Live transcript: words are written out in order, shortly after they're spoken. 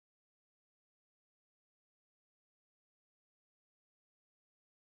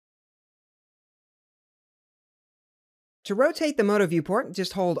To rotate the Modo viewport,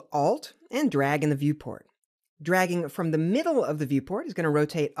 just hold Alt and drag in the viewport. Dragging from the middle of the viewport is going to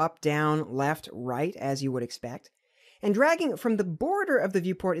rotate up, down, left, right, as you would expect. And dragging from the border of the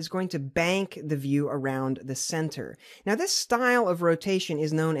viewport is going to bank the view around the center. Now, this style of rotation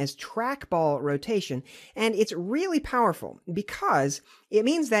is known as trackball rotation, and it's really powerful because it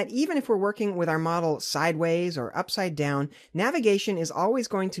means that even if we're working with our model sideways or upside down, navigation is always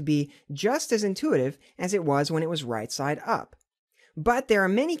going to be just as intuitive as it was when it was right side up. But there are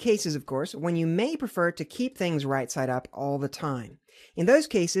many cases, of course, when you may prefer to keep things right side up all the time. In those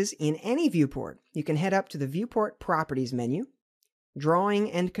cases, in any viewport, you can head up to the Viewport Properties menu,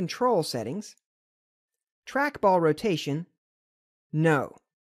 Drawing and Control Settings, Trackball Rotation, No.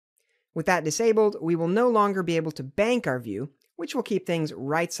 With that disabled, we will no longer be able to bank our view, which will keep things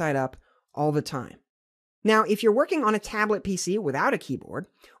right side up all the time. Now, if you're working on a tablet PC without a keyboard,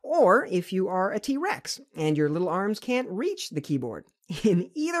 or if you are a T-Rex and your little arms can't reach the keyboard, in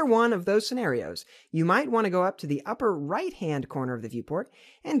either one of those scenarios, you might want to go up to the upper right-hand corner of the viewport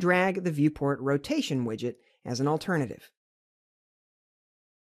and drag the viewport rotation widget as an alternative.